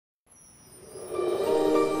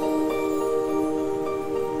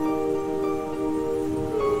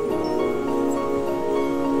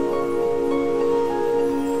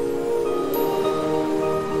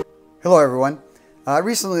Hello everyone.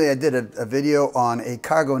 Recently I did a video on a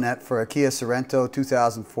cargo net for a Kia Sorento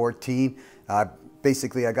 2014.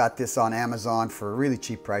 Basically I got this on Amazon for a really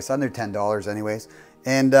cheap price, under $10 anyways.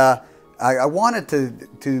 And I wanted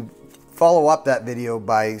to follow up that video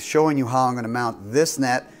by showing you how I'm going to mount this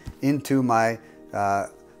net into my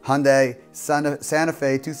Hyundai Santa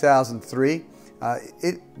Fe 2003.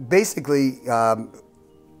 It basically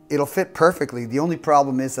it'll fit perfectly. The only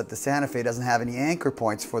problem is that the Santa Fe doesn't have any anchor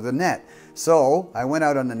points for the net. So I went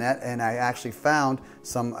out on the net and I actually found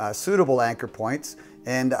some suitable anchor points,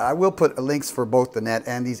 and I will put links for both the net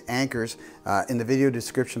and these anchors in the video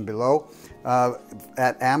description below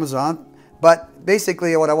at Amazon. But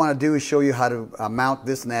basically what I want to do is show you how to mount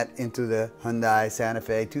this net into the Hyundai Santa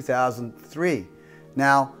Fe 2003.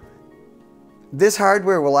 Now, this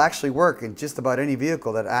hardware will actually work in just about any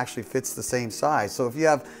vehicle that actually fits the same size. So if you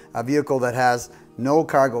have a vehicle that has no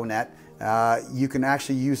cargo net, you can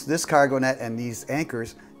actually use this cargo net and these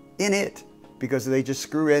anchors in it, because they just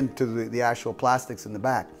screw into the actual plastics in the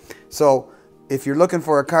back. So if you're looking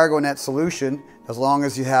for a cargo net solution, as long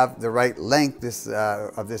as you have the right length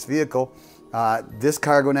of this vehicle, this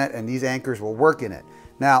cargo net and these anchors will work in it.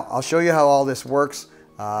 Now I'll show you how all this works.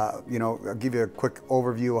 I'll give you a quick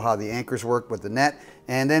overview of how the anchors work with the net,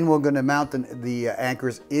 and then we're going to mount the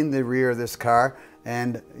anchors in the rear of this car,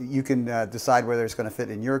 and you can decide whether it's going to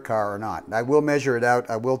fit in your car or not. I will measure it out.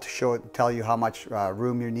 I will tell you how much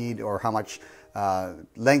room you need, or how much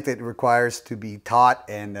length it requires to be taut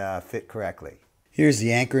and fit correctly. Here's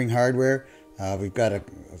the anchoring hardware. We've got a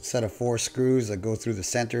set of 4 screws that go through the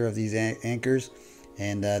center of these anchors,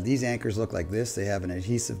 and these anchors look like this. They have an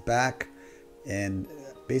adhesive back, and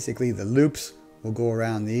basically the loops will go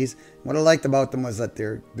around these. What I liked about them was that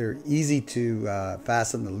they're easy to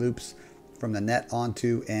fasten the loops from the net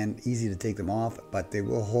onto, and easy to take them off, but they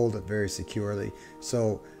will hold it very securely.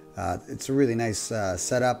 So it's a really nice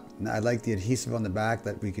setup. I like the adhesive on the back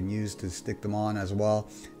that we can use to stick them on as well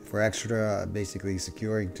for extra basically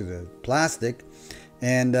securing to the plastic.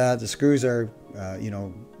 And the screws are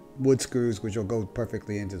wood screws, which will go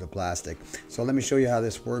perfectly into the plastic. So let me show you how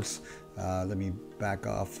this works. Let me back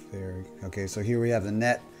off there. Okay, so here we have the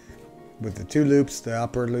net with the 2 loops, the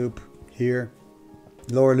upper loop here,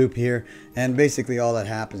 lower loop here, and basically all that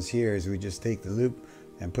happens here is we just take the loop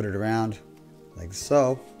and put it around like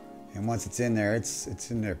so, and once it's in there,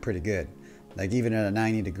 it's in there pretty good. Like even at a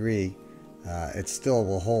 90 degree, it still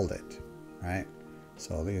will hold it, right?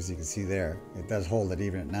 So as you can see there, it does hold it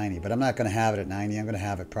even at 90, but I'm not going to have it at 90. I'm going to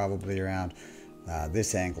have it probably around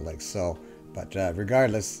this angle like so. But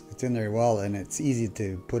regardless, it's in there well, and it's easy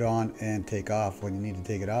to put on and take off. When you need to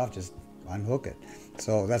take it off, just unhook it.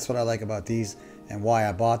 So that's what I like about these, and why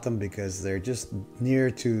I bought them, because they're just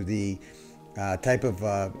near to the type of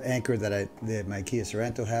anchor that my Kia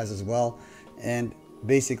Sorento has as well. And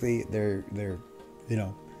basically their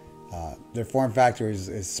form factor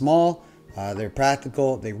is small. They're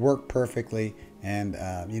practical. They work perfectly, and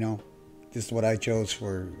just what I chose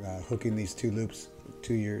for hooking these 2 loops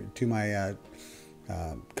to my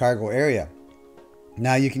cargo area.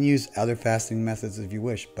 Now you can use other fastening methods if you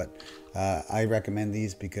wish, but I recommend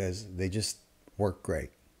these because they just work great.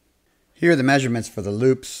 Here are the measurements for the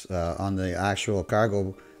loops on the actual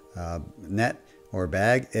cargo net or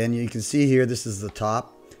bag, and you can see here this is the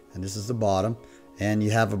top and this is the bottom, and you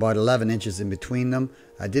have about 11 inches in between them.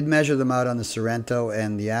 I did measure them out on the Sorento,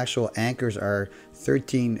 and the actual anchors are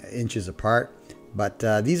 13 inches apart, but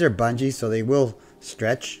these are bungee, so they will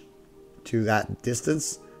stretch to that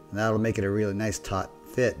distance, and that'll make it a really nice taut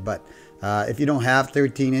fit. But if you don't have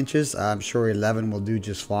 13 inches, I'm sure 11 will do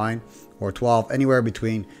just fine, or 12. Anywhere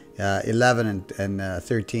between 11 and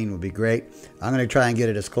 13 would be great. I'm going to try and get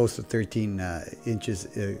it as close to 13 inches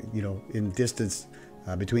in distance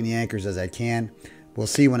between the anchors as I can. We'll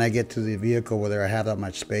see when I get to the vehicle whether I have that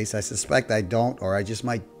much space. I suspect I don't, or I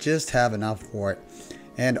might just have enough for it.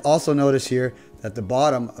 And also notice here that the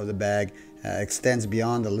bottom of the bag extends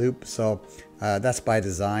beyond the loop, so that's by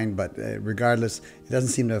design, but regardless, it doesn't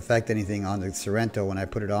seem to affect anything on the Sorento when I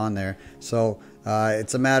put it on there. So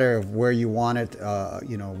it's a matter of where you want it,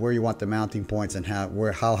 where you want the mounting points, and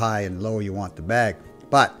how high and low you want the bag.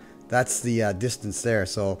 But that's the distance there,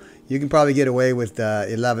 so you can probably get away with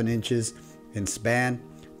 11 inches in span,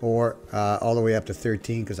 or all the way up to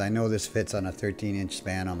 13, because I know this fits on a 13-inch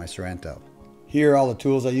span on my Sorento. Here are all the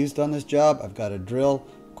tools I used on this job. I've got a drill,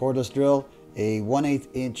 cordless drill, a 1/8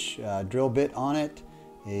 inch drill bit on it,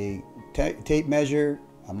 a tape measure,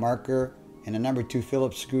 a marker, and a number 2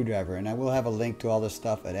 Phillips screwdriver. And I will have a link to all this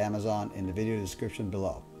stuff at Amazon in the video description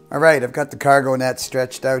below. All right, I've got the cargo net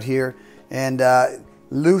stretched out here, and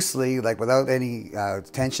loosely, like without any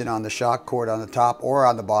tension on the shock cord on the top or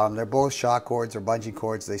on the bottom. They're both shock cords or bungee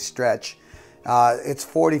cords. They stretch. It's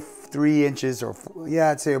 43 inches, or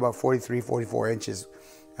yeah, I'd say about 43, 44 inches.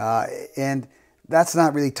 And that's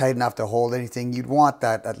not really tight enough to hold anything. You'd want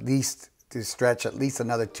that at least to stretch at least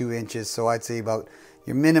another 2 inches. So I'd say about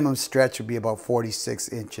your minimum stretch would be about 46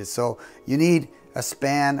 inches. So you need a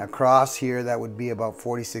span across here that would be about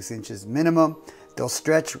 46 inches minimum. They'll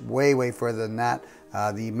stretch way, way further than that.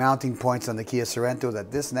 The mounting points on the Kia Sorento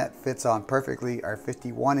that this net fits on perfectly are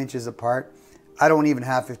 51 inches apart. I don't even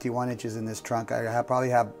have 51 inches in this trunk. I probably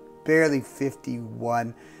have barely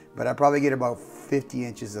 51, but I probably get about 50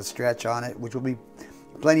 inches of stretch on it, which will be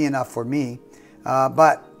plenty enough for me.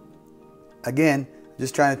 But again,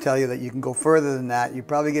 just trying to tell you that you can go further than that. You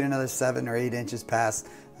probably get another 7 or 8 inches past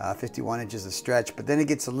 51 inches of stretch, but then it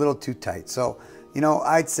gets a little too tight. So, you know,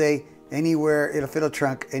 I'd say anywhere, it'll fit a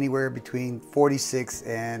trunk anywhere between 46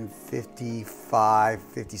 and 55,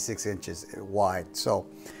 56 inches wide. So,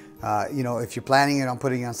 you know, if you're planning it on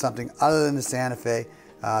putting it on something other than the Santa Fe,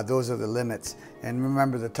 those are the limits. And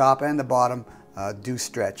remember, the top and the bottom do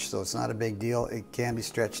stretch, so it's not a big deal. It can be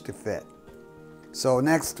stretched to fit. So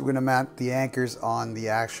next, we're going to mount the anchors on the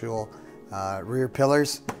actual rear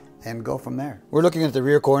pillars and go from there. We're looking at the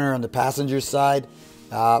rear corner on the passenger side.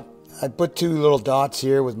 I put 2 little dots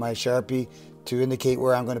here with my Sharpie to indicate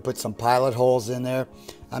where I'm going to put some pilot holes in there.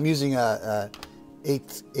 I'm using a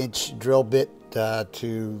 1/8" drill bit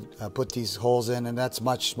to put these holes in, and that's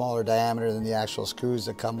much smaller diameter than the actual screws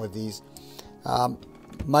that come with these.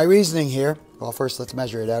 My reasoning here, well, first let's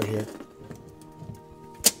measure it out here.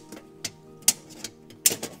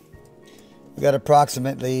 We got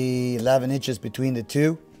approximately 11 inches between the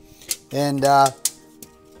two, and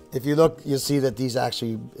if you look, you'll see that these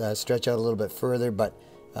actually stretch out a little bit further, but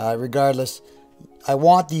regardless, I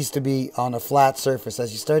want these to be on a flat surface.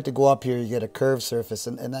 As you start to go up here, you get a curved surface,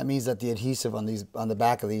 and that means that the adhesive on the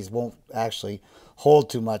back of these won't actually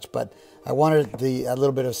hold too much. But I wanted a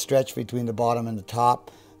little bit of stretch between the bottom and the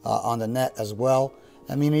top on the net as well.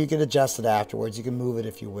 I mean, you can adjust it afterwards. You can move it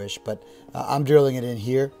if you wish, but I'm drilling it in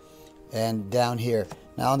here and down here.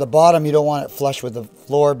 Now on the bottom, you don't want it flush with the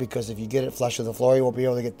floor, because if you get it flush with the floor, you won't be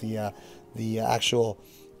able to get the actual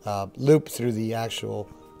loop through the actual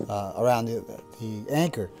around the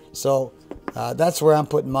anchor. So that's where I'm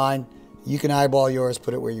putting mine. You can eyeball yours,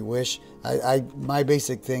 put it where you wish. My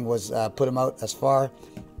basic thing was put them out as far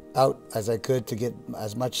out as I could to get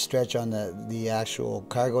as much stretch on the actual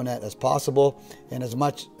cargo net as possible, and as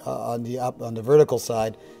much on the vertical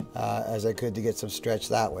side as I could to get some stretch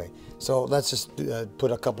that way. So let's just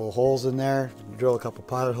put a couple of holes in there, drill a couple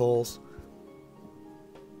pilot holes.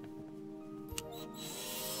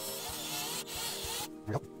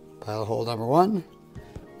 Pilot hole number 1,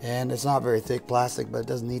 and it's not very thick plastic, but it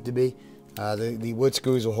doesn't need to be. The wood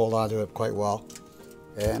screws will hold on to it quite well.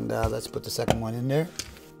 And let's put the second one in there.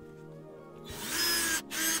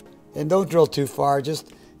 And don't drill too far,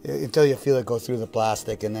 just until you feel it go through the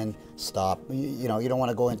plastic, and then stop. You know, you don't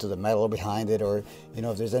want to go into the metal behind it, or you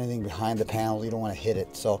know, if there's anything behind the panel, you don't want to hit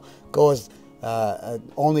it. So go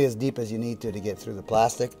only as deep as you need to get through the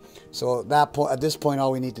plastic. So at this point,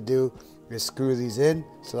 all we need to do is screw these in.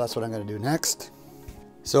 So that's what I'm going to do next.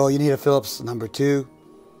 So you need a Phillips number 2,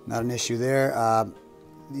 not an issue there.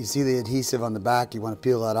 You see the adhesive on the back, you want to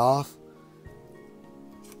peel that off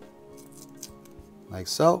like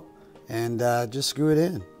so, and just screw it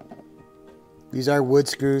in. These are wood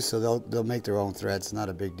screws, so they'll make their own threads, not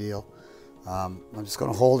a big deal. I'm just going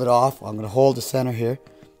to hold it off. I'm going to hold the center here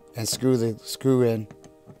and screw the screw in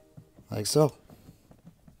like so.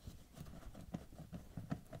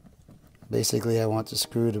 Basically, I want the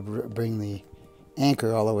screw to bring the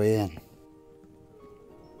anchor all the way in.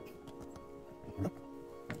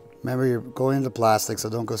 Remember, you're going into plastic, so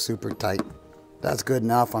don't go super tight. That's good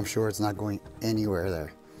enough. I'm sure it's not going anywhere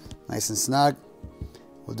there. Nice and snug.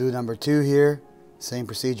 We'll do number 2 here. Same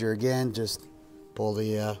procedure again. Just pull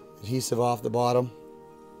the adhesive off the bottom.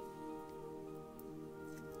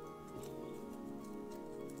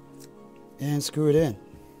 And screw it in.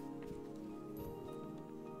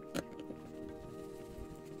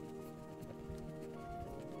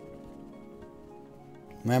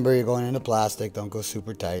 Remember, you're going into plastic. Don't go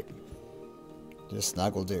super tight. Just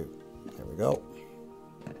snug will do. There we go.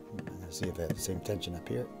 Let's see if I have the same tension up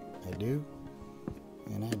here. I do.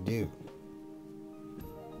 And I do.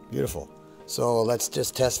 Beautiful. So let's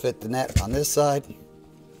just test fit the net on this side.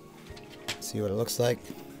 See what it looks like.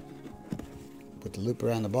 Put the loop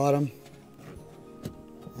around the bottom.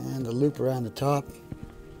 And the loop around the top.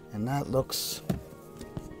 And that looks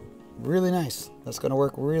really nice. That's going to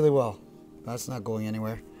work really well. That's not going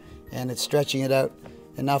anywhere. And it's stretching it out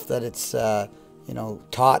enough that it's, you know,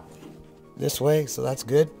 taut this way, so that's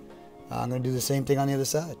good. I'm going to do the same thing on the other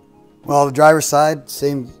side. Well, the driver's side,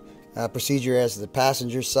 same procedure as the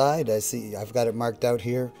passenger side. I see I've got it marked out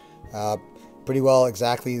here. Pretty well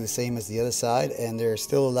exactly the same as the other side, and they're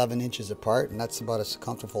still 11 inches apart, and that's about as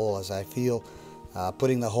comfortable as I feel.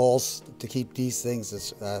 Putting the holes to keep these things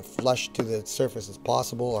as flush to the surface as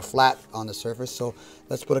possible, or flat on the surface. So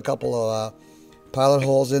let's put a couple of pilot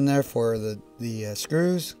holes in there for the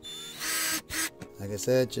screws. Like I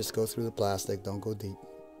said, just go through the plastic, don't go deep.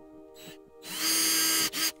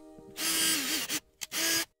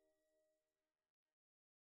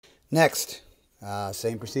 Next,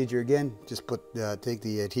 same procedure again. Just take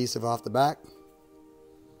the adhesive off the back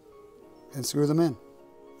and screw them in.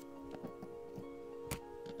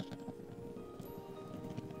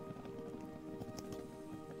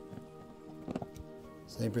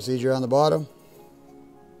 Same procedure on the bottom.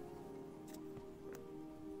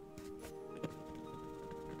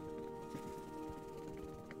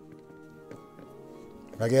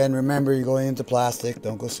 Again, remember, you're going into plastic.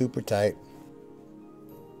 Don't go super tight.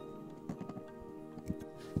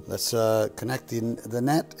 Let's connect the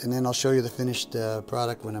net, and then I'll show you the finished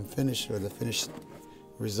product when I'm finished, or the finished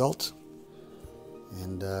result.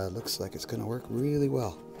 And looks like it's going to work really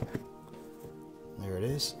well. There it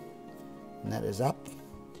is. Net is up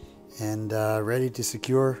and ready to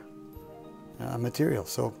secure material.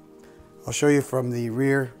 So I'll show you from the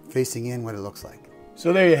rear facing in what it looks like.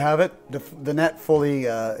 So there you have it. The net fully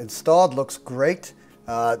installed, looks great.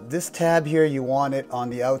 This tab here, you want it on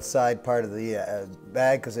the outside part of the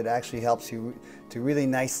bag, because it actually helps you to really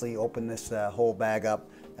nicely open this whole bag up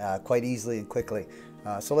quite easily and quickly.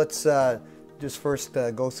 So let's just first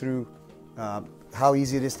go through how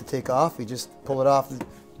easy it is to take off. You just pull it off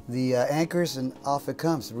the anchors and off it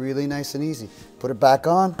comes. Really nice and easy. Put it back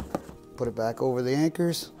on, put it back over the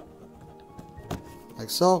anchors, like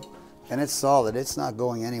so, and it's solid. It's not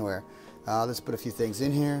going anywhere. Let's put a few things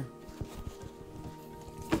in here.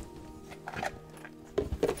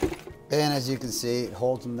 And as you can see, it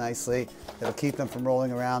holds them nicely. It'll keep them from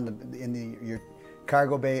rolling around in your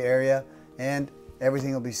cargo bay area, and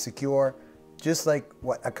everything will be secure, just like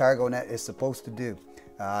what a cargo net is supposed to do.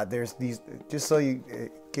 There's these, just so you, in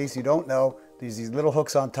case you don't know, there's these little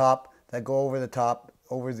hooks on top that go over the top,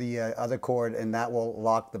 over the other cord, and that will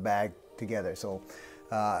lock the bag together. So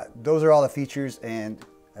those are all the features, and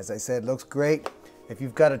as I said, looks great. If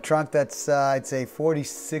you've got a trunk that's, I'd say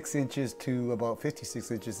 46 inches to about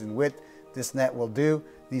 56 inches in width, this net will do.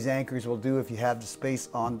 These anchors will do if you have the space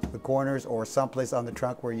on the corners or someplace on the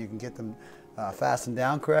trunk where you can get them fastened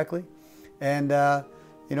down correctly. And,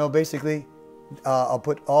 you know, basically, I'll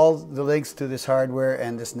put all the links to this hardware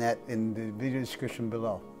and this net in the video description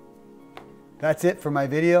below. That's it for my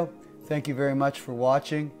video. Thank you very much for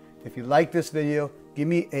watching. If you like this video, give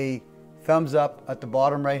me a thumbs up at the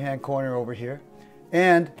bottom right-hand corner over here.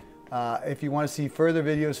 And if you want to see further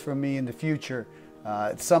videos from me in the future,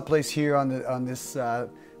 someplace here on this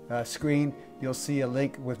screen, you'll see a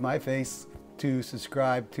link with my face to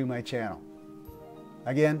subscribe to my channel.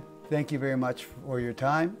 Again, thank you very much for your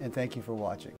time, and thank you for watching.